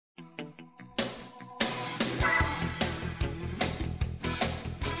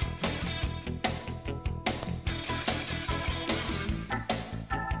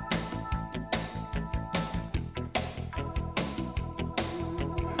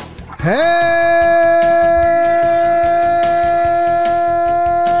Hello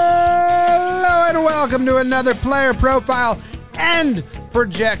and welcome to another player profile and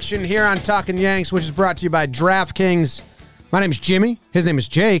projection here on Talkin' Yanks, which is brought to you by DraftKings. My name is Jimmy. His name is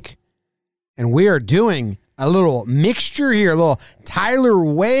Jake. And we are doing a little mixture here, a little Tyler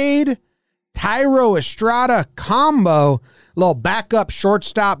Wade, Thairo Estrada combo, a little backup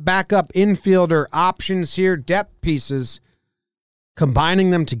shortstop, backup infielder options here, depth pieces.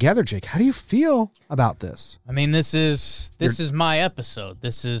 Combining them together, Jake, how do you feel about this? I mean, this is my episode.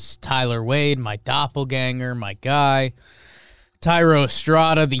 This is Tyler Wade, my doppelganger, my guy. Thairo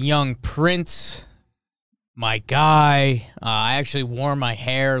Estrada, the young prince, my guy. I actually wore my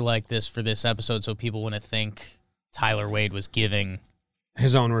hair like this for this episode so people wouldn't think Tyler Wade was giving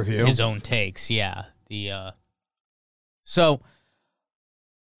his own review, his own takes. Yeah. So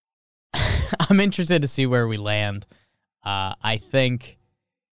I'm interested to see where we land. I think,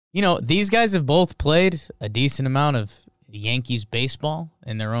 these guys have both played a decent amount of Yankees baseball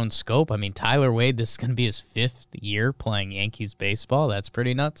in their own scope. I mean, Tyler Wade, this is going to be his 5th year playing Yankees baseball. That's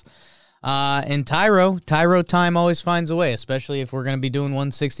pretty nuts. And Thairo time always finds a way, especially if we're going to be doing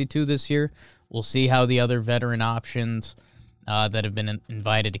 162 this year. We'll see how the other veteran options that have been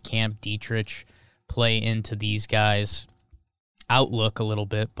invited to camp, Dietrich, play into these guys' outlook a little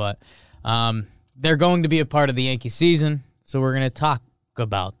bit, but they're going to be a part of the Yankee season, so we're going to talk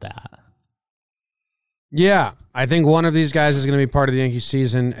about that. Yeah, I think one of these guys is going to be part of the Yankee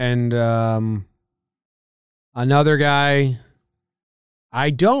season, and another guy, I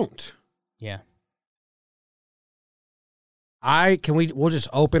don't. Yeah. We'll just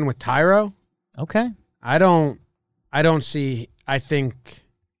open with Thairo? Okay. I don't see, I think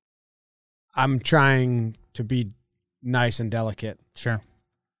I'm trying to be nice and delicate. Sure.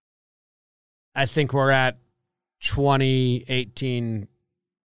 I think we're at 2018.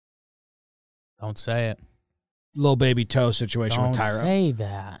 Don't say it. Little baby toe situation with Thairo. Don't say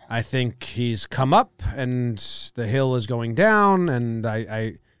that. I think he's come up and the hill is going down, and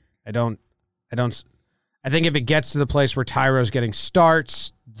I think if it gets to the place where Thairo's getting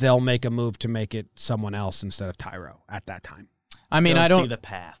starts, they'll make a move to make it someone else instead of Thairo at that time. I mean, I don't see the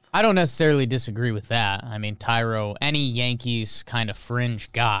path. I don't necessarily disagree with that. I mean, Thairo, any Yankees kind of fringe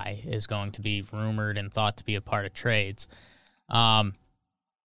guy is going to be rumored and thought to be a part of trades. I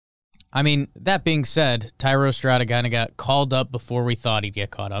mean, that being said, Thairo Estrada kind of got called up before we thought he'd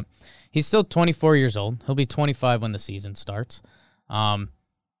get caught up. He's still 24 years old. He'll be 25 when the season starts. And,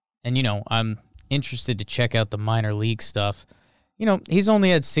 I'm interested to check out the minor league stuff. He's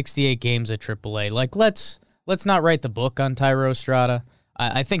only had 68 games at AAA. Like, let's not write the book on Thairo Estrada.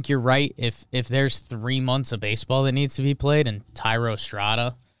 I think you're right. If there's 3 months of baseball that needs to be played and Thairo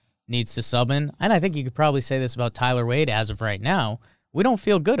Estrada needs to sub in, and I think you could probably say this about Tyler Wade as of right now, we don't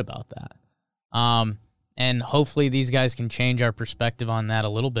feel good about that. And hopefully these guys can change our perspective on that a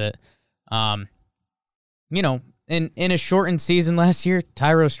little bit. In a shortened season last year,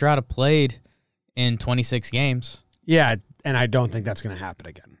 Thairo Estrada played in 26 games. Yeah, and I don't think that's going to happen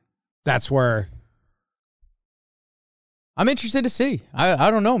again. That's where I'm interested to see. I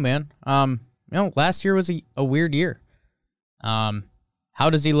don't know, man. Last year was a weird year. How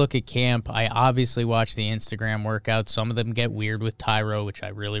does he look at camp? I obviously watch the Instagram workouts. Some of them get weird with Thairo, which I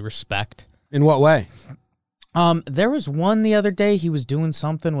really respect. In what way? There was one the other day. He was doing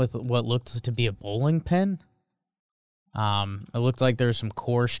something with what looked to be a bowling pin. It looked like there was some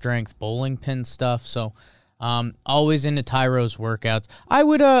core strength bowling pin stuff. So, always into Thairo's workouts. I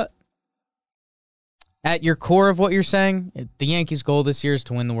would, at your core of what you're saying, the Yankees' goal this year is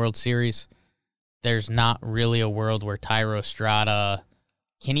to win the World Series. There's not really a world where Thairo Estrada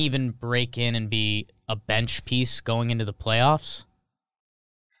can even break in and be a bench piece going into the playoffs.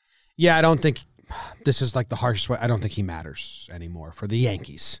 Yeah, I don't think this is like the harshest way. I don't think he matters anymore for the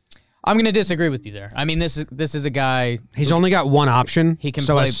Yankees. I'm going to disagree with you there. I mean, this is a guy. He's only got one option. He can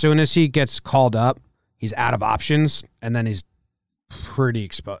so play. As soon as he gets called up, he's out of options, and then he's pretty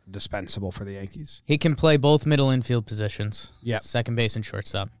dispensable for the Yankees. He can play both middle infield positions. Yeah, second base and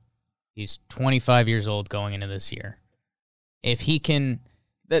shortstop. He's 25 years old going into this year. If he can,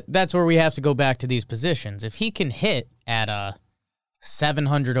 that's where we have to go back to these positions. If he can hit at a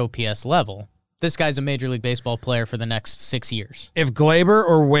 700 OPS level, this guy's a Major League Baseball player for the next 6 years. If Glaber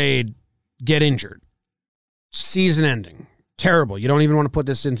or Wade get injured, season ending, terrible. You don't even want to put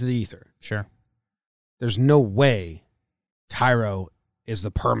this into the ether. Sure. There's no way Thairo is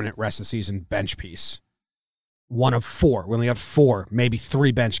the permanent rest of the season bench piece. One of 4. We only got 4, maybe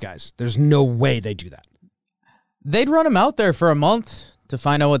 3 bench guys. There's no way they do that. They'd run him out there for a month to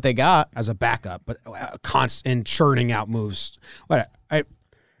find out what they got. As a backup, but constant churning out moves.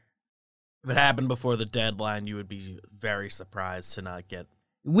 If it happened before the deadline, you would be very surprised to not get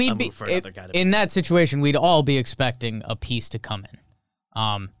We'd a be move for another guy. in that situation. We'd all be expecting a piece to come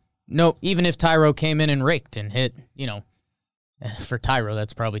in. No, even if Thairo came in and raked and hit, for Thairo,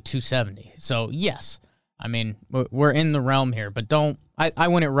 that's probably 270. So yes, I mean we're in the realm here, but I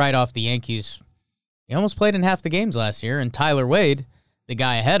wouldn't write off the Yankees. He almost played in half the games last year, and Tyler Wade, the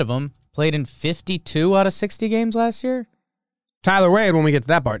guy ahead of him, played in 52 out of 60 games last year. Tyler Wade, when we get to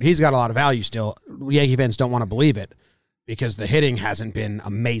that part, he's got a lot of value still. Yankee fans don't want to believe it because the hitting hasn't been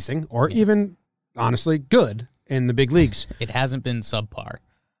amazing or even, honestly, good in the big leagues. It hasn't been subpar.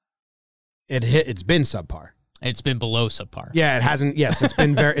 It's been subpar. It's been below subpar. Yeah, it hasn't. Yes, it's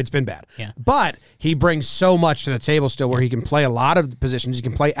been it's been bad. Yeah. But he brings so much to the table still where he can play a lot of the positions. He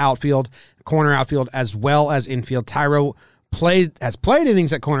can play outfield, corner outfield, as well as infield. Thairo has played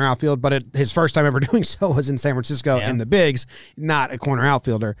innings at corner outfield, but his first time ever doing so was in San Francisco in the bigs, not a corner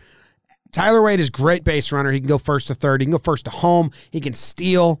outfielder. Tyler Wade is great base runner. He can go first to third. He can go first to home. He can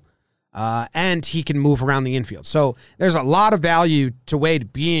steal, and he can move around the infield. So there's a lot of value to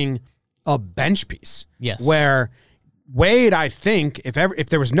Wade being a bench piece. Yes. Where Wade, I think, if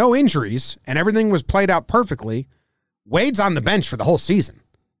there was no injuries and everything was played out perfectly, Wade's on the bench for the whole season.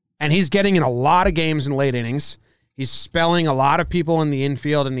 And he's getting in a lot of games in late innings. He's spelling a lot of people in the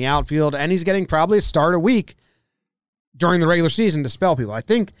infield and the outfield, and he's getting probably a start a week during the regular season to spell people. I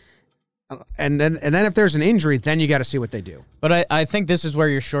think, and then if there's an injury, then you got to see what they do. But I think this is where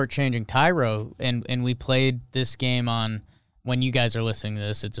you're shortchanging Thairo, and we played this game on, when you guys are listening to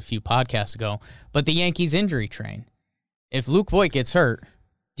this, it's a few podcasts ago, but the Yankees injury train. If Luke Voit gets hurt,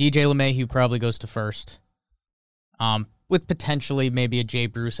 DJ LeMahieu probably goes to first, with potentially maybe a Jay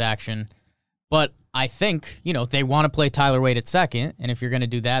Bruce action. But I think, they want to play Tyler Wade at second, and if you're going to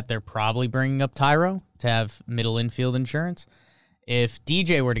do that, they're probably bringing up Thairo to have middle infield insurance. If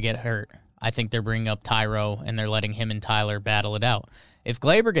DJ were to get hurt, I think they're bringing up Thairo, and they're letting him and Tyler battle it out. If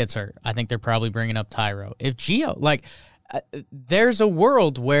Glaber gets hurt, I think they're probably bringing up Thairo. If Gio, there's a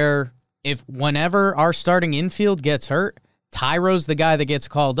world where whenever our starting infield gets hurt, Tyro's the guy that gets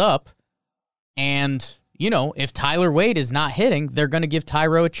called up, and, if Tyler Wade is not hitting, they're going to give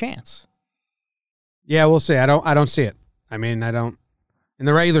Thairo a chance. Yeah, we'll see. I don't see it. I mean, I don't. In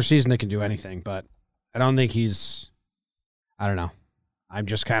the regular season, they can do anything, but I don't think I don't know. I'm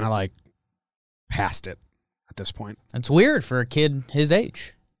just kind of past it at this point. It's weird for a kid his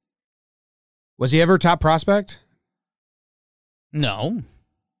age. Was he ever a top prospect? No.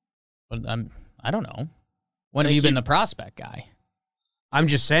 But I don't know. When have you been the prospect guy? I'm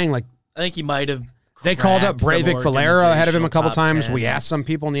just saying, I think he might have. They called up Breivik Valera ahead of him a couple times. 10s. We asked some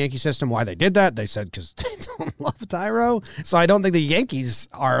people in the Yankee system why they did that. They said because they don't love Thairo. So I don't think the Yankees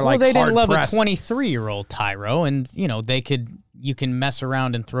are they didn't love pressed. a 23-year-old Thairo, and you can mess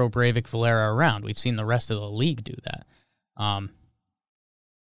around and throw Breivik Valera around. We've seen the rest of the league do that.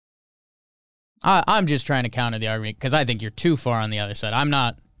 I'm just trying to counter the argument because I think you're too far on the other side. I'm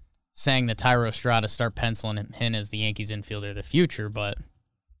not saying that Thairo Estrada start penciling him in as the Yankees infielder of the future, but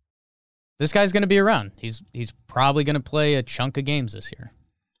this guy's going to be around. He's probably going to play a chunk of games this year.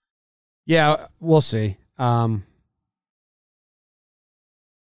 Yeah, we'll see. I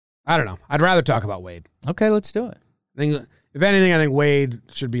don't know. I'd rather talk about Wade. Okay, let's do it. I think, if anything, I think Wade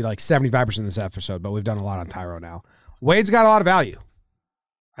should be 75% of this episode, but we've done a lot on Thairo now. Wade's got a lot of value.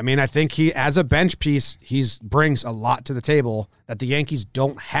 I mean, I think he, as a bench piece, he brings a lot to the table that the Yankees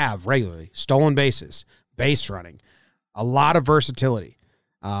don't have regularly. Stolen bases, base running, a lot of versatility.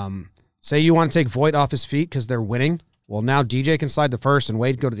 Say you want to take Voit off his feet because they're winning. Well, now DJ can slide to first and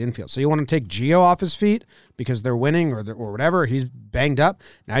Wade go to the infield. So you want to take Gio off his feet because they're winning or whatever. He's banged up.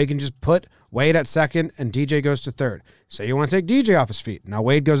 Now you can just put Wade at second and DJ goes to third. Say you want to take DJ off his feet. Now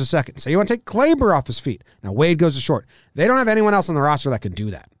Wade goes to second. Say you want to take Glaber off his feet. Now Wade goes to short. They don't have anyone else on the roster that can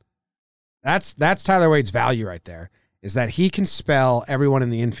do that. That's Tyler Wade's value right there, is that he can spell everyone in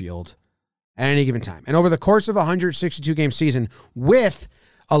the infield at any given time. And over the course of a 162-game season with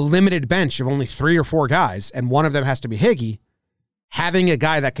a limited bench of only 3 or 4 guys, and one of them has to be Higgy, having a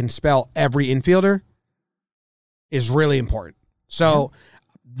guy that can spell every infielder is really important. So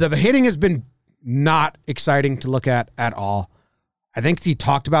the hitting has been not exciting to look at all. I think he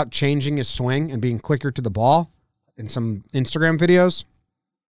talked about changing his swing and being quicker to the ball in some Instagram videos.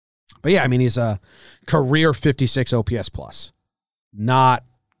 But yeah, I mean, he's a career 56 OPS plus. Not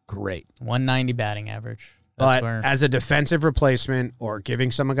great. 190 batting average. But as a defensive replacement or giving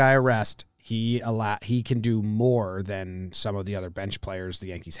some guy a rest, he can do more than some of the other bench players the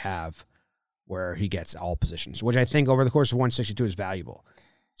Yankees have, where he gets all positions, which I think over the course of 162 is valuable.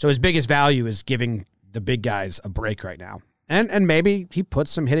 So his biggest value is giving the big guys a break right now. And maybe he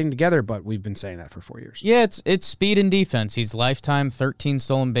puts some hitting together, but we've been saying that for 4 years. Yeah, it's speed and defense. He's lifetime 13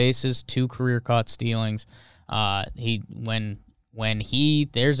 stolen bases, 2 career caught stealings. When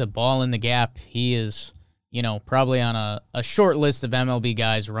there's a ball in the gap, he is, probably on a short list of MLB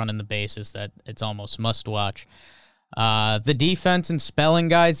guys running the bases that it's almost must watch. The defense and spelling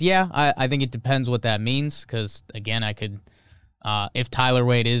guys, yeah, I think it depends what that means, because again, I could. If Tyler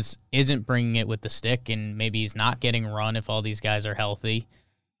Wade isn't bringing it with the stick and maybe he's not getting run if all these guys are healthy,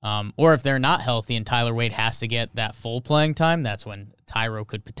 or if they're not healthy and Tyler Wade has to get that full playing time, that's when Thairo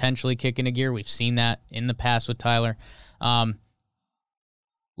could potentially kick into gear. We've seen that in the past with Tyler.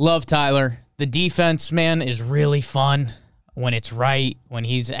 Love Tyler. The defense, man, is really fun when it's right, when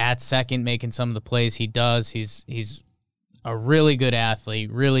he's at second making some of the plays he does. He's a really good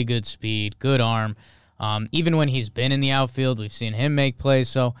athlete, really good speed, good arm. Even when he's been in the outfield, we've seen him make plays.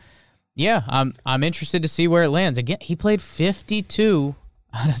 So, yeah, I'm interested to see where it lands. Again, he played 52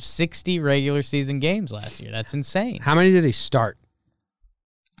 out of 60 regular season games last year. That's insane. How many did he start?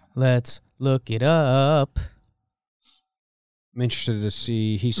 Let's look it up. I'm interested to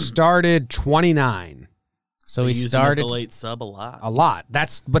see. He started 29. So he They use him as started the late sub a lot. A lot.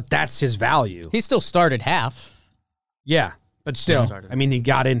 But that's his value. He still started half. Yeah, but still, started. I mean, he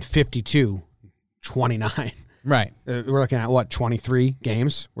got in 52, 29. Right. We're looking at, 23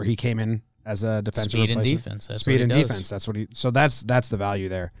 games where he came in as a defensive Speed and replacement? defense. That's Speed what he and does. defense. That's what he. So that's the value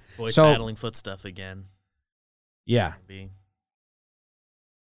there. Boyd So- battling foot stuff again. Yeah. Maybe.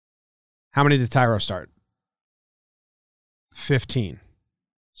 How many did Thairo start? 15.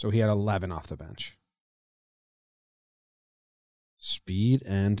 So he had 11 off the bench. Speed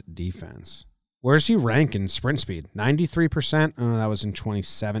and defense. Where's he rank in sprint speed? 93%. Oh, that was in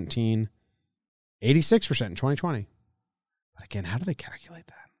 2017. 86% in 2020. But again, how do they calculate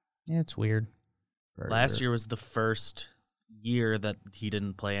that? Yeah, it's weird. Last year was the first year that he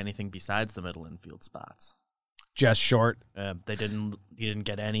didn't play anything besides the middle infield spots. Just short. He didn't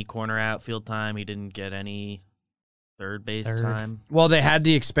get any corner outfield time. He didn't get any third base time. Well, they had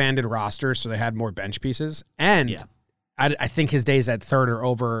the expanded roster, so they had more bench pieces. And Yeah. I think his days at third are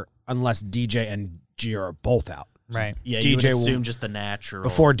over unless DJ and Gio are both out. Right. Yeah, you would DJ assume just the natural.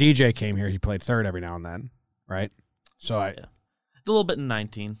 Before DJ came here, he played third every now and then, right? So a little bit in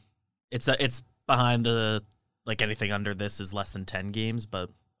 19. It's behind the, like, anything under this is less than 10 games, but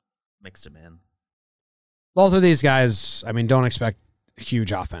mixed him in. both of these guys, I mean, don't expect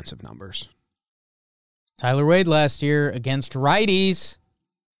huge offensive numbers. Tyler Wade last year against righties,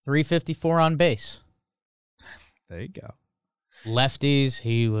 354 on base. There you go. Lefties,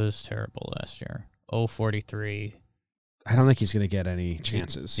 he was terrible last year. 043. I don't think he's going to get any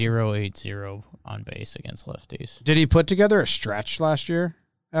chances. 080 on base against lefties. Did he put together a stretch last year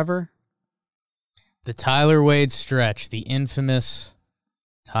ever? The Tyler Wade stretch, the infamous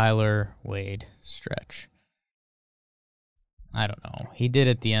Tyler Wade stretch. I don't know. He did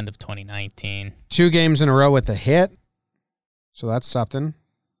at the end of 2019. 2 games in a row with a hit. So that's something.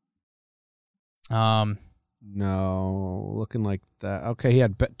 No, looking like that. Okay, he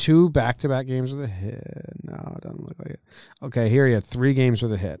had 2 back-to-back games with a hit. No, it doesn't look like it. Okay, here he had 3 games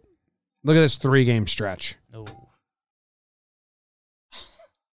with a hit. Look at this 3-game stretch. Oh.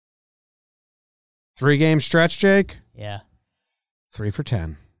 3-game stretch, Jake. Yeah, 3 for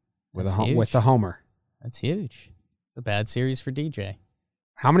 10 with That's a huge. with the homer. that's huge. It's a bad series for DJ.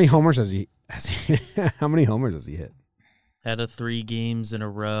 How many homers has he how many homers has he hit? Had a 3 games in a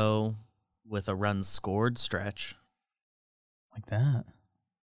row with a run scored stretch. Like that.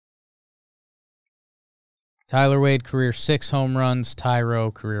 Tyler Wade, career 6 home runs.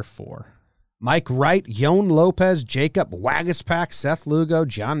 Thairo, career 4. Mike Wright, Yon Lopez, Jacob Wagaspak, Seth Lugo,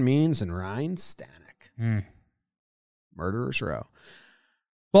 John Means, and Ryan Stanek. Murderers Row.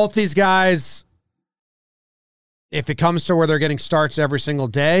 Both these guys, if it comes to where they're getting starts every single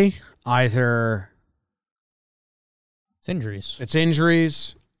day, either It's injuries. it's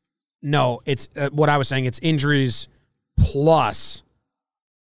injuries. No, it's what I was saying. It's injuries plus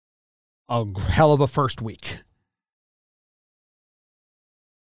a hell of a first week.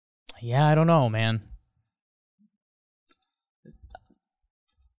 Yeah, I don't know, man.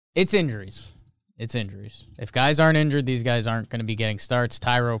 It's injuries. It's injuries. If guys aren't injured, these guys aren't going to be getting starts.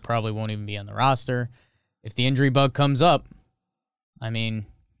 Thairo probably won't even be on the roster. If the injury bug comes up, I mean,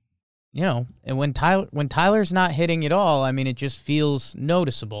 you know, and when Tyler's not hitting at all, I mean, it just feels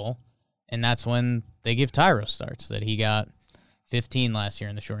noticeable. And that's when they give Thairo starts, that he got 15 last year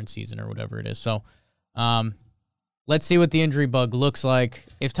in the shortened season or whatever it is. So, let's see what the injury bug looks like.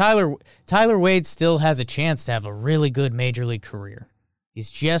 If Tyler Wade still has a chance to have a really good major league career,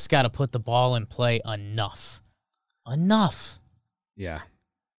 he's just got to put the ball in play enough. enough. Yeah.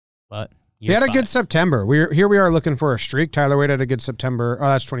 But He had a good September. We are looking for a streak. Tyler Wade had a good September. Oh,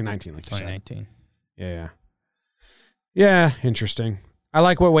 that's 2019, like you said. 2019. Yeah, interesting. I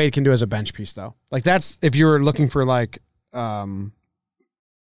like what Wade can do as a bench piece, though. Like, that's, if you were looking for, like,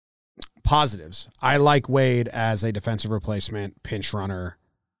 positives, I like Wade as a defensive replacement, pinch runner,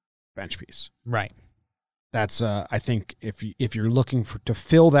 bench piece. Right. That's, I think, if you're looking to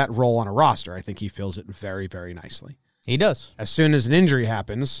fill that role on a roster, I think he fills it very, very nicely. He does. As soon as an injury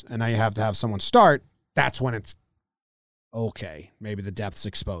happens, and now you have to have someone start, that's when it's okay. Maybe the depth's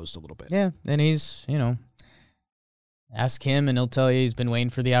exposed a little bit. Yeah, and he's, ask him and he'll tell you he's been waiting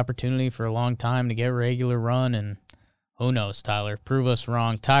for the opportunity for a long time to get a regular run, and who knows, Tyler? Prove us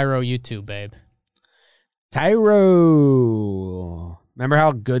wrong. Thairo, you too, babe. Thairo. Remember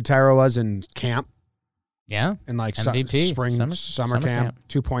how good Thairo was in camp? Yeah. In like MVP. summer camp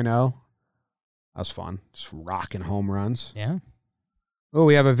 2.0. That was fun. Just rocking home runs. Yeah. Oh,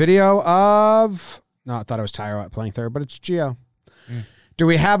 we have a video of... No, I thought it was Thairo playing third, but it's Gio. Do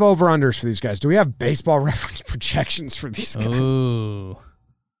we have over-unders for these guys? Do we have baseball reference projections for these guys? Ooh.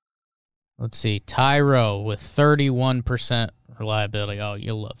 Let's see. Thairo with 31% reliability. Oh,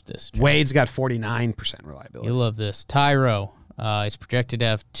 you'll love this, John. Wade's got 49% reliability. You'll love this. Thairo is projected to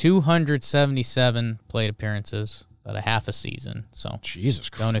have 277 plate appearances, about a half a season. So Jesus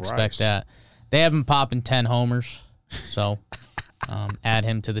Christ. Don't expect that. They have him popping 10 homers, so add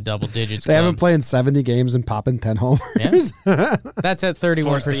him to the double digits. They haven't played 70 games and popping 10 homers. Yeah. That's at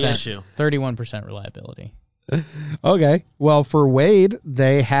 31%. 31% reliability. Okay. Well, for Wade,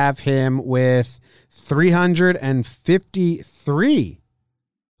 they have him with 353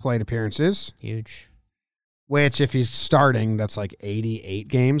 plate appearances. Huge. Which, if he's starting, that's like 88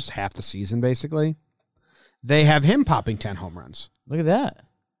 games, half the season, basically. They have him popping 10 home runs. Look at that.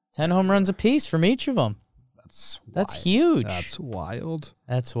 10 home runs apiece from each of them. That's huge. That's wild.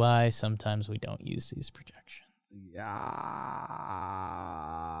 That's why sometimes we don't use these projections. Yeah.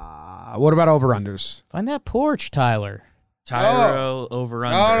 What about over-unders? Find that porch, Tyler. Thairo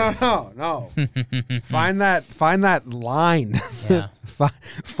over-under. No. Find that line. Yeah.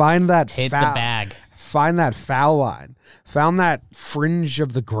 Find that Hit foul. the bag. Find that foul line. Found that fringe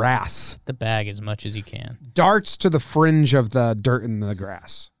of the grass. The bag as much as you can. Darts to the fringe of the dirt in the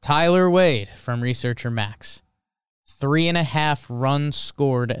grass. Tyler Wade from Researcher Max. 3.5 runs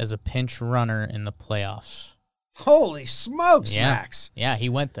scored as a pinch runner in the playoffs. Holy smokes, Yeah. Max. Yeah, he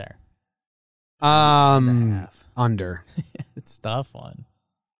went there. Under. It's a tough one.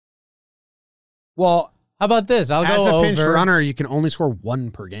 Well, how about this? I'll as go a pinch over. runner, you can only score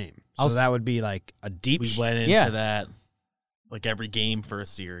one per game. So I'll that would be like a deep... We went into that like every game for a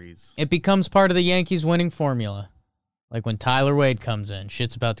series. It becomes part of the Yankees winning formula. Like when Tyler Wade comes in,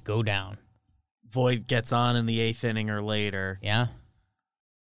 shit's about to go down. Void gets on in the 8th inning or later. Yeah.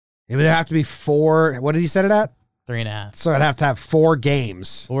 It would have to be 4... What did he set it at? 3.5. So I'd have to have 4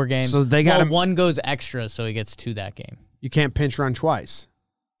 games. 4 games. So they got one goes extra, so he gets 2 that game. You can't pinch run twice.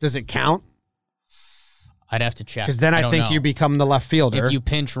 Does it count? I'd have to check. Because then I don't think know. you become the left fielder. If you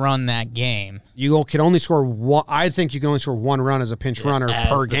pinch run that game. You can only score one. I think you can only score one run as a pinch runner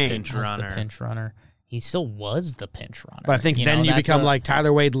per game. Pinch runner. The pinch runner. He still was the pinch runner. But I think then you become like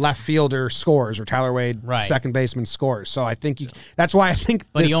Tyler Wade left fielder scores or Tyler Wade second baseman scores. So I think that's why I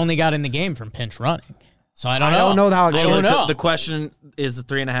think. But he only got in the game from pinch running. So I don't know. I don't know how. I don't know. The question is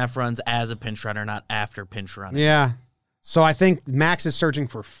 3.5 runs as a pinch runner, not after pinch running. Yeah. So I think Max is searching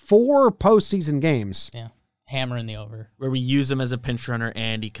for 4 postseason games. Yeah. Hammering the over. Where we use him as a pinch runner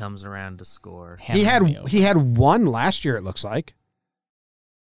and he comes around to score. He had 1 last year, it looks like.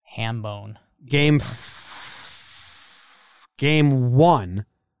 Hambone. Game 1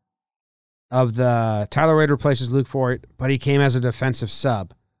 of the Tyler Wade replaces Luke Voigt, but he came as a defensive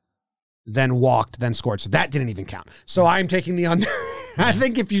sub, then walked, then scored. So that didn't even count. So I'm taking the under. I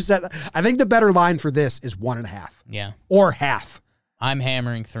think I think the better line for this is 1.5. Yeah. Or half. I'm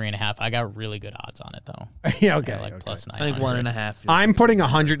hammering 3.5. I got really good odds on it though. Yeah, okay. Like plus 900. I think 1.5. I'm putting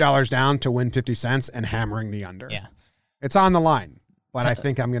 $100 down to win 50 cents and hammering the under. Yeah. It's on the line, but I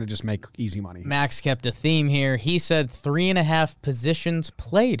think I'm going to just make easy money. Max kept a theme here. He said 3.5 positions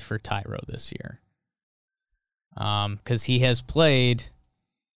played for Thairo this year. Because he has played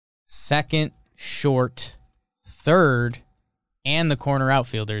second, short, third, and the corner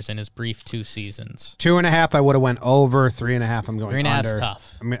outfielders in his brief 2 seasons. 2.5, I would have went over. 3.5, I'm going 3.5's under.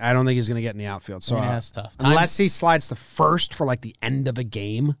 tough. I mean, I don't think he's going to get in the outfield. So 3.5's tough. Unless he slides to first for like the end of a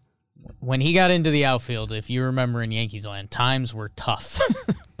game. When he got into the outfield, if you remember in Yankees land, times were tough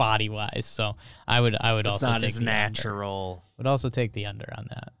body-wise. So I would It's also not take as the natural. Under. Would also take the under on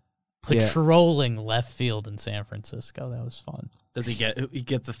that. patrolling left field in San Francisco. That was fun. He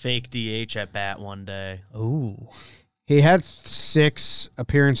gets a fake DH at bat one day. Ooh. He had 6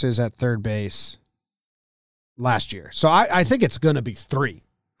 appearances at third base last year. So I think it's going to be 3.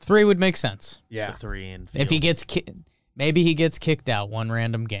 3 would make sense. Yeah. 3 in field. If he gets maybe he gets kicked out one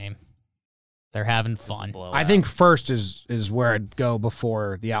random game. They're having fun. I think first is where I'd go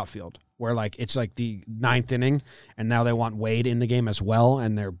before the outfield, where like it's like the 9th inning, and now they want Wade in the game as well,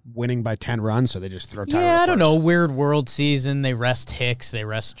 and they're winning by 10 runs, so they just throw Thairo I don't first. know. Weird world season. They rest Hicks. They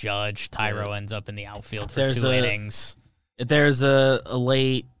rest Judge. Thairo ends up in the outfield for 2 innings. If there's a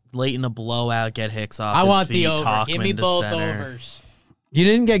late in a blowout, get Hicks off. I his want feet, the over. Talkman Give me to both center. overs. You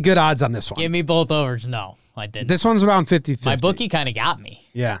didn't get good odds on this one. Give me both overs. No, I didn't. This one's about 50-50. My bookie kind of got me.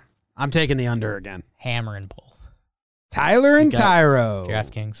 Yeah. I'm taking the under again. Hammering both. Tyler and Thairo.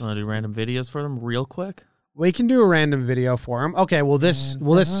 DraftKings. Want to do random videos for them real quick? We can do a random video for him. Okay, will this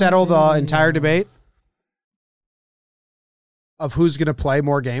settle the entire debate of who's going to play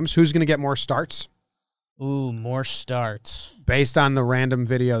more games? Who's going to get more starts? Ooh, more starts. Based on the random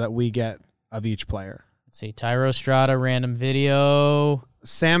video that we get of each player. Let's see. Thairo Estrada, random video.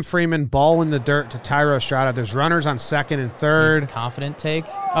 Sam Freeman, ball in the dirt to Thairo Estrada. There's runners on second and third. Confident take.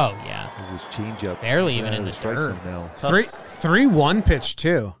 Oh, yeah. There's his changeup. Barely even in the dirt. 3-1 pitch,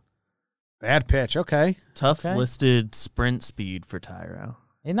 too. Bad pitch. Okay. Tough listed sprint speed for Thairo.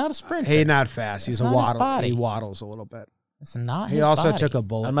 He's not a sprinter. He's not fast. He's It's a not his waddle. body. He waddles a little bit. It's not He his also body. took a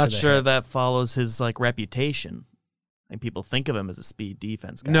bullet. I'm to not the sure head. that follows his reputation. Like people think of him as a speed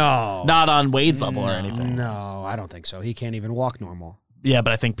defense guy. No. Not on Wade's level or anything. No, I don't think so. He can't even walk normal. Yeah,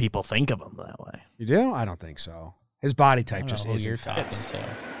 but I think people think of him that way. You do? I don't think so. His body I type don't just know who isn't you're fast. talking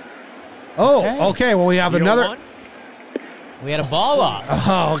to. Oh, okay. Well, we have another. We had a ball off.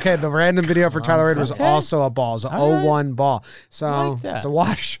 Oh, okay. The random video for Tyler Reid was Okay. also a ball. It's an All right. 0-1 ball. I So like that. it's a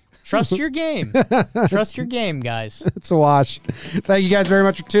wash. Trust your game. Trust your game, guys. It's a wash. Thank you guys very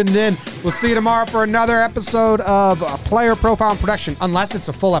much for tuning in. We'll see you tomorrow for another episode of Player Profile and Production, unless it's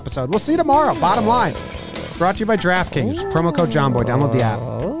a full episode. We'll see you tomorrow. Bottom line. Brought to you by DraftKings. Promo code Jomboy. Download the app.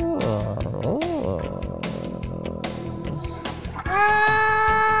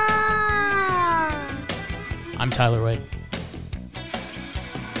 I'm Tyler Wade.